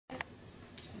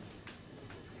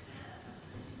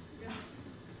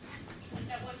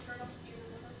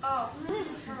Oh,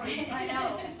 I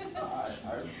know.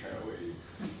 I'm Kelly.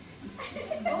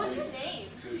 What was her name?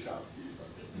 The shopkeeper.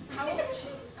 How old was she?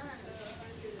 I don't know.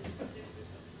 106 or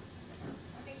something.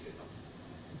 I think she was old.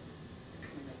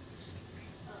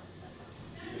 Oh, that's all.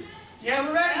 Yeah,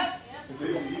 we're ready. Did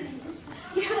they leave?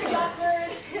 Yeah,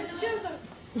 awkward. She was a...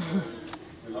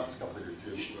 We lost a couple of your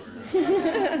kids.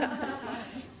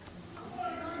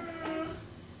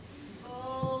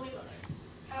 Holy mother.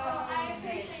 I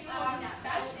appreciate you doing that.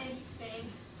 That's interesting.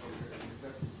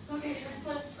 Okay,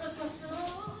 let's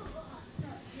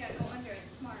yeah, go under it.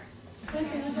 Smart.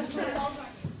 Okay, let's put the balls on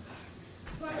you.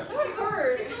 I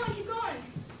heard. Keep going.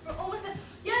 We're almost at...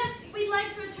 Yes, we'd like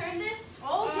to return this.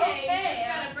 Okay. Just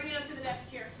gotta bring it up to the desk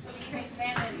here. So we can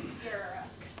examine your...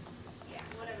 Yeah,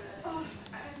 whatever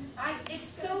that is. It's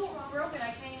so broken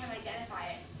I can't even identify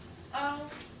it. Oh.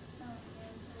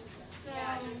 So,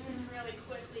 just really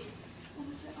quickly.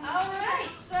 Alright,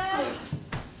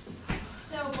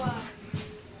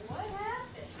 what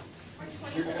happened? We're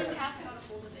 27 cats got a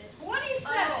hold of it. 27!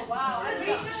 Oh, wow. I'm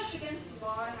pretty sure it's against the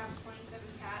law to have 27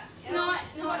 cats. Not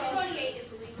 28 is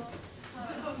illegal.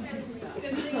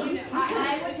 Good thing you know. I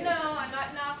would know. I'm not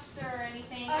an officer or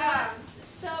anything.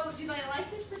 So, do they like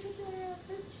this particular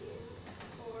fruit cheer?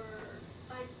 Or,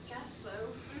 I guess so.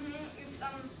 It's,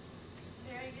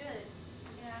 very good.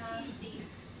 Yeah. Tasty.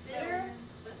 Bitter,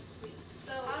 but sweet.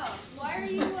 So, Oh. why are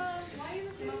you You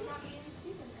returning must it? not be in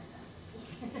season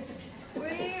then.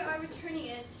 We are returning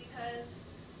it because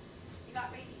you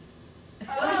got rabies.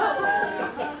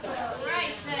 Oh.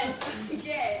 Right then.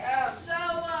 Okay. So,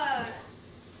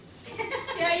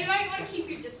 yeah, you might want to keep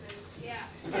your distance. Yeah.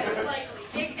 Because, like,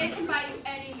 it can bite you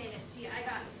any minute. See, I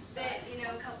got bit,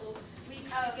 a couple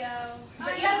weeks ago.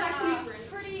 But yeah,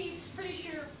 pretty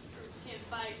sure fruits can't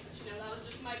bite, but that was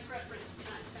just my preference.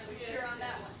 Not entirely sure on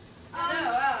that one.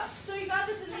 So you got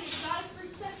this in the exotic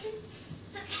fruit section?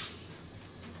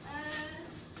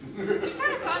 We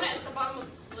kind of found it at the bottom of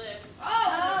the cliff.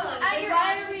 At your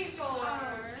diary store.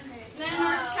 Then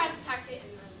our cats attacked it,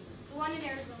 and then the one in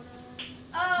Arizona.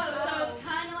 So it's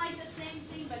kind of like the same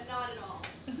thing, but not at all.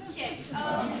 Okay.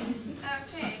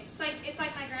 Okay. It's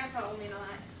like my grandpa only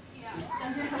not.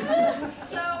 Yeah.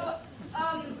 So,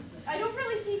 I don't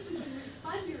really think we can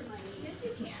refund your money. Yes,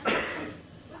 you can.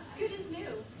 Looks good as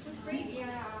new. With rabies.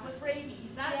 Yeah. With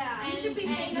rabies. Yeah. You should be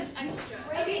paying us extra.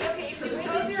 Okay, if you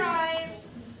close your eyes.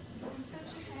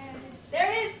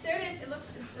 There it is. It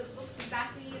looks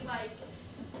exactly like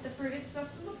the fruit it's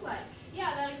supposed to look like.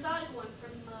 Yeah, that exotic one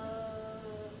from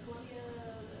Colombia.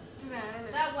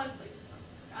 That one place is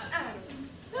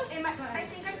I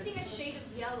think I'm seeing a shade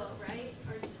of yellow, right?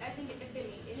 Or I think if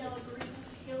it yellow green.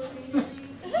 Yellow green.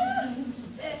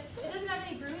 It doesn't have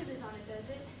any bruises on it, does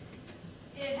it?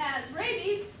 It has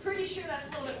rabies. Pretty sure that's a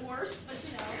little bit worse, but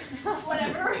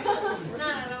whatever. It's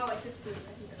not at all like this fruit.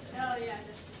 Oh yeah.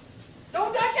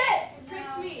 Don't touch it! It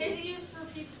pricked me. Is it used for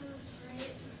pizzas,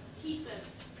 right?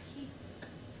 Pizzas.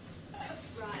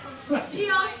 Right. She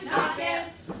also I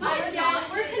did guess.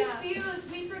 we're confused.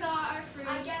 We forgot our fruits.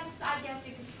 I guess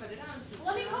you could put it on pizza.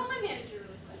 Let me call my manager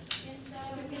really quick.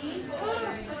 And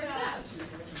sort it out.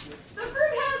 The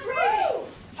fruit has rabies!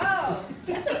 Oh,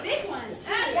 that's a big one.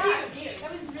 That's huge.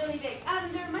 That was really big.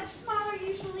 They're much smaller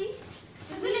usually.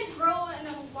 Doesn't it grow in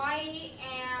Hawaii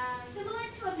and Similar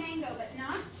to a mango, but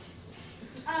not.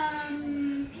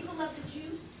 People love the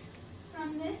juice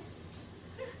from this.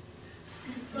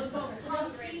 those both No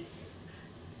seeds? seeds.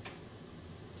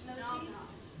 No No. seeds?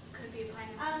 Could be a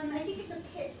pineapple. I think it's a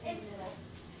pit in the middle,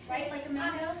 right? Like a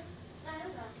mango. I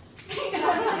don't know.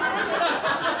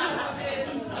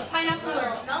 Pineapple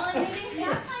or melon, maybe?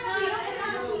 Yes.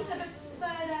 Not pizza,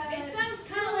 but It sounds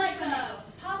kind of like a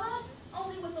pava,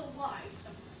 only with a Y.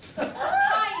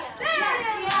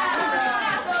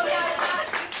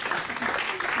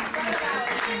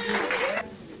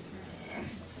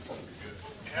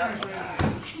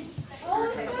 Oh,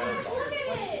 look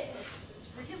at it! it's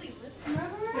really little.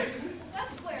 Remember?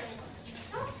 That's where it was.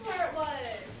 That's where it was.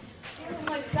 Oh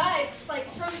my god, it's like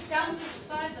shrunk down to the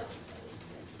size of...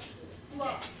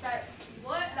 Look, that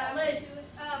lid.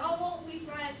 We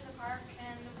brought it to the park,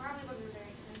 and it probably wasn't a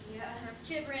very good idea. And our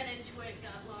kid ran into it,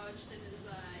 got lodged in his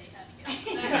eye, had to get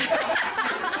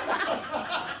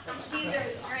Teaser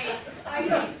is great.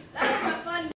 That was a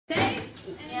fun day.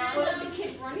 And Yeah. then, Was the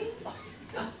kid running?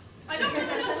 I don't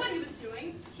really know what he was doing.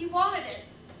 He wanted it.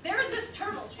 There was this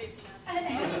turtle chasing him. I don't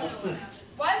know what happened.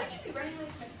 Why would you be running like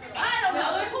a turtle? I don't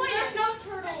know. There's no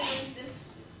turtle in this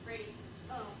Race.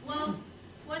 Oh. Well,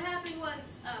 what happened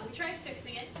was we tried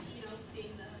fixing it,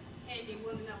 being the handy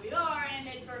women that we are, and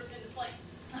it burst into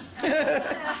flames.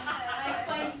 That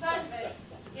explains the size of it.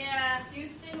 Yeah,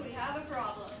 Houston, we have a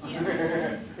problem.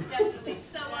 Yes, definitely.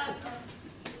 So,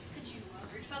 could you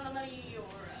refund the money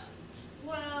or,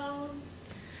 Well,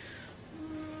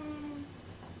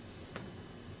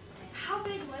 how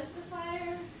big was the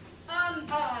fire?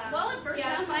 well, it burned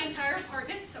yeah. down my entire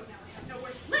apartment, so now I have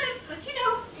nowhere to live, but you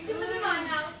know, you can live in my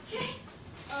house. Okay.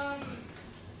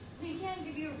 We can't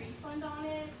give you a refund on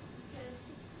it because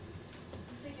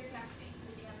it's like you're gonna have to pay for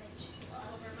the damage. It's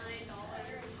over $1 million.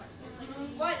 It's like,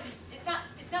 What?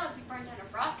 it's not like we burned down a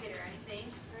rocket or anything.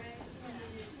 Right.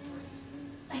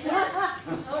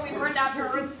 Oh, we burned down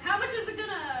Earth. How much is it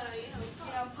gonna,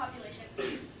 cost? Population.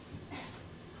 Population.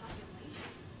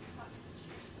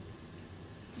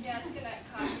 Yeah, it's gonna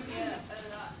cost you a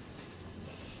lot.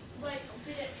 Like,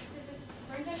 did it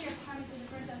burn down your apartment? Did it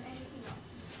burn down anything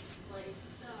else? Like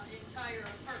the entire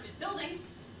apartment building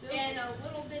and a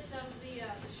little bit of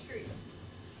the street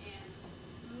and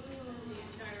the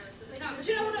entire rest of the town. But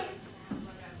you know what?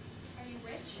 Are you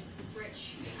rich?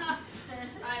 Rich.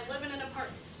 I live in an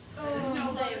apartment. Oh. There's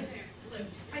no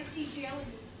lived. I see jail.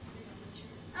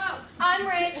 Oh, I'm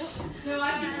rich. No,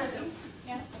 I see prison.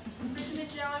 Yeah. Prison and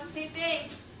jail are the same thing.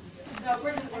 No,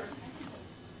 prison worse.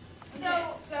 So,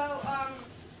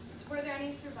 were there any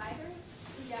survivors?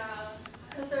 Yeah,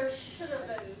 because there should have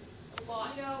been a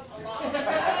lot. No. A lot.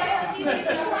 See, like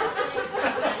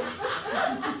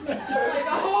Like a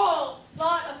whole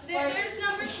lot of survivors. there's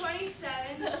number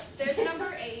 27. There's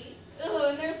number 8. Oh,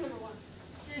 and there's number 1.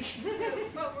 Did we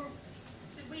burn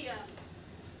the Earth?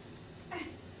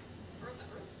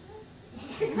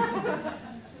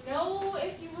 No,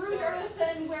 if you root Earth,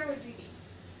 then where would you be?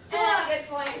 Good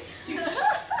point.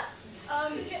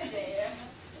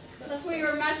 Unless we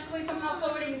were magically somehow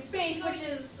floating in space, which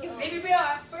is Maybe we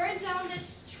are. We're down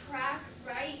this track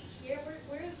right here.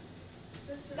 Where's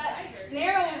the that survivors?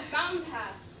 narrow mountain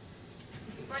path.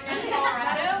 Right next to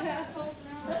Colorado.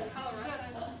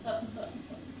 Colorado.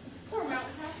 Poor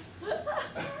mountain path.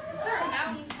 There a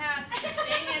mountain path.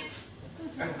 Dang it.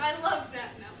 I love that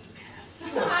mountain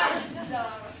path.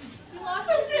 He lost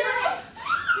his leg.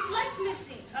 His leg's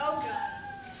missing. Oh god.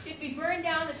 Did we burn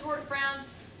down the Tour de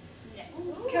France?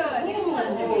 Good. Get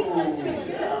closer, let's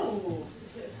go.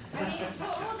 I mean,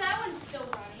 well, that one's still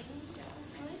running.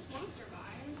 At least one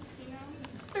survived, you know?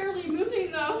 Barely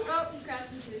moving though. Oh, you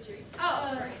crashed into a tree.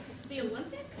 Oh, right. The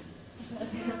Olympics?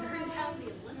 Burn down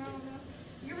the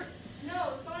Olympics?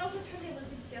 No, someone else returned the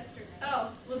Olympics yesterday.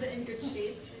 Oh, was it in good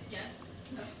shape? Yes.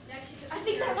 They actually took I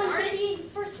think that one's Arctic. gonna be in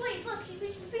first place. Look, he's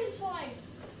reached the finish line.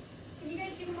 Can you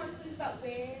guys give me more clues about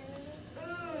where?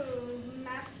 Ooh,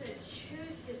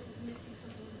 Massachusetts is missing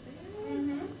something big.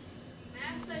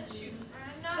 Massachusetts.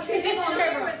 I'm not not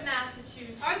familiar with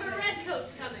Massachusetts. Are the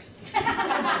redcoats coming?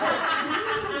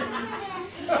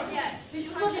 Yes. He's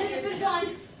just looking at the finish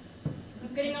line.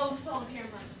 I'm getting all this on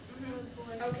camera.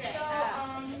 Okay. So,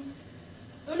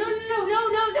 no. Are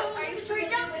you Detroit,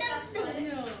 familiar no. with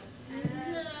athletics? I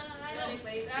don't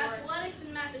play athletics in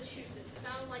Massachusetts.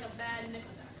 Sounds like a bad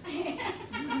Nickelback song.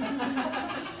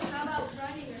 How about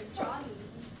running or jogging?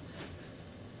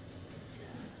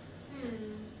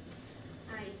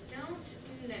 I don't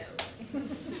know.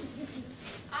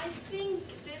 I think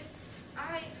this.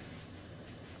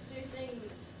 So you're saying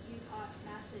you caught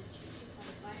Massachusetts on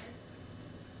fire?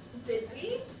 Did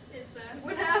we? Is that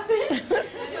what happened? It's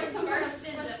like some Immersed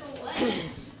in the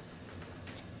flames.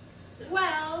 So-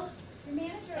 Well, your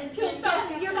manager. And killed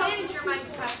thousands. Your manager might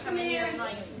just have to come in here and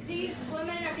like, these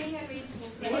women are being unreasonable.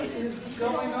 What is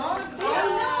going on? We don't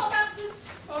know about this.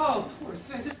 Oh, poor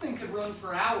thing. This thing could run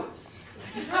for hours.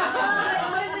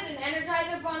 What is it, an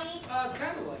Energizer Bunny?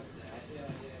 Kind of like that.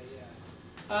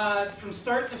 Yeah. From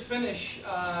start to finish,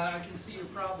 I can see your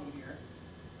problem here.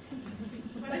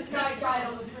 This guy died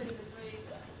on the pretty good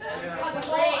race. Yeah. On the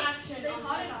whole action. They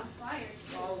caught it on fire.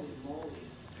 Holy moly.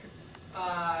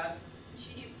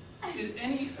 Jeez. Did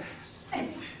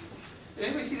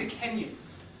anybody see the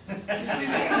Kenyans?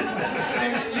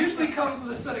 It usually comes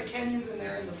with a set of Kenyans and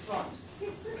they're in the front.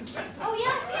 Oh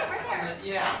yeah, I see it right there.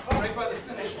 Yeah, right by the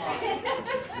finish line.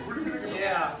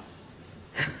 Yeah.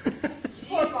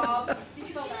 Poor Bob. Did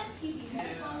you see that TV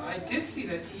marathon? I did see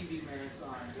that TV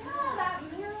marathon. Yeah, that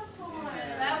marathon.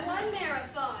 Yeah. That one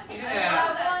marathon.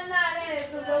 Yeah. That one that is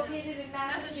located in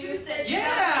Massachusetts. Massachusetts. Yeah!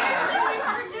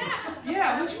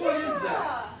 Yeah, which one is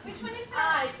that? Which one is I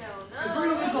that? don't Because know.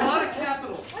 there's a lot of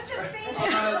capitals. What's it famous?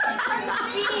 Massachusetts.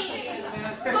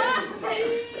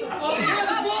 Oh, yes,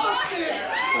 Boston!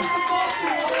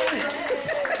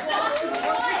 Boston.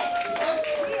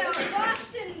 We are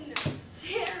Boston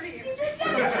Terriers. You just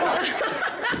said it.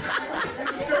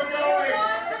 Still going.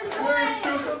 We're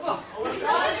still.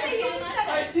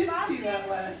 I did see that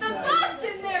last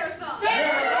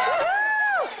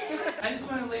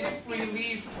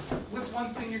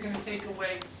thing you're going to take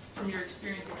away from your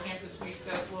experience at camp this week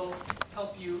that will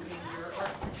help you in your art?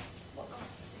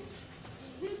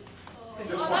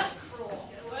 Just one. That's cruel.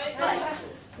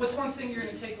 What's one thing you're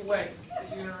going to take away that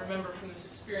you're going to remember from this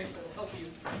experience that will help you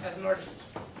as an artist?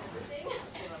 Everything.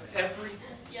 Every.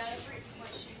 Yes, it's what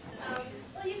she said.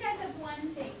 Well, you guys have one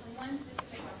thing from one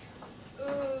specific workshop.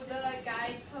 Ooh, the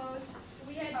guideposts.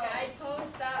 We had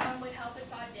guideposts that would help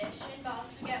us audition, but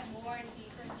also get more and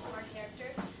deeper into our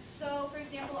character. So, for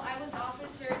example, I was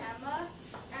Officer Emma,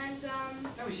 and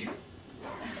That was you?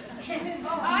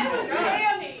 I was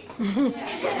Tammy.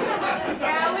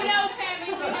 yeah, we know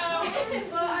Tammy, we know.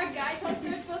 Well, our guideposts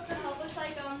were supposed to help us,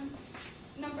 like,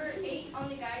 number 8 on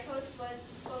the guidepost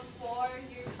was before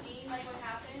your scene, like what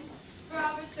happened. For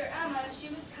Officer Emma, she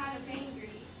was kind of angry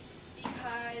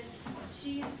because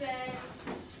she's been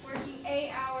working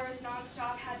 8 hours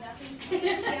nonstop, had nothing to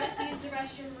eat. She has to use the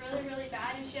restroom really, really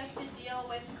bad, and she has to deal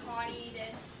with Connie,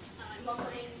 this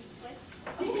mumbling twit.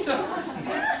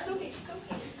 It's okay, it's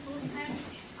okay. I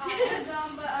understand.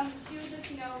 But she was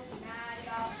just, mad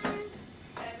about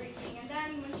everything. And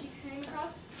then when she came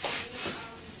across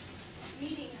me,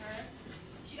 meeting her,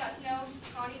 she got to know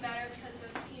Connie better because of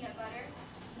peanut butter.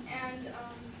 And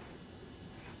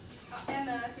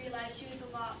Emma realized she was a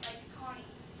lot like Connie.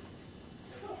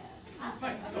 So yeah.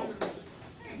 Nice.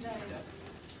 Very good. Step.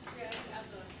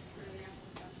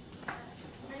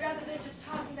 I'd rather than just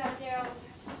talking about Daryl,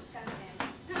 discuss him.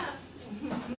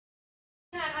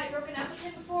 Had I broken up with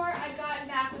him before, I'd gotten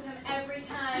back with him every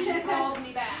time he called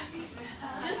me back.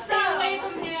 Just stay away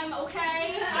from him,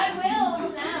 okay? I will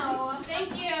now.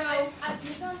 Thank you. I've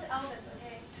moved on to Elvis,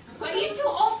 okay? But he's too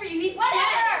old for you. He's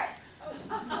dead.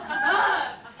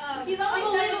 He's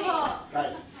unbelievable.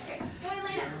 Guys, Go ahead,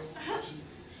 Lena.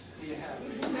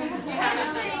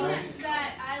 Something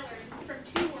that I learned from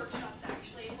 2 workshops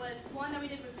actually was one that we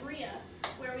did with Bria,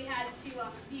 where we had to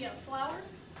be a flower.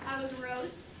 I was a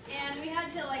rose, and we had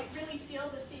to really feel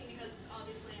the scene because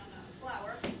obviously I'm a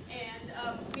flower, and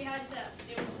we had to.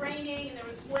 It was raining and there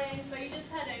was wind, so you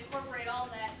just had to incorporate all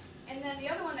that. And then the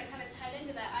other one that kind of tied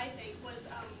into that, I think, was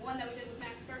one that we did with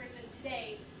Max Ferguson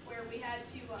today, where we had to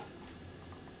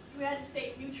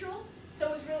stay neutral.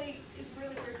 So it's really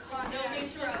weird contrast. No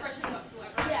facial expression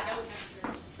whatsoever. Yeah. No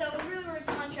texture. So it was really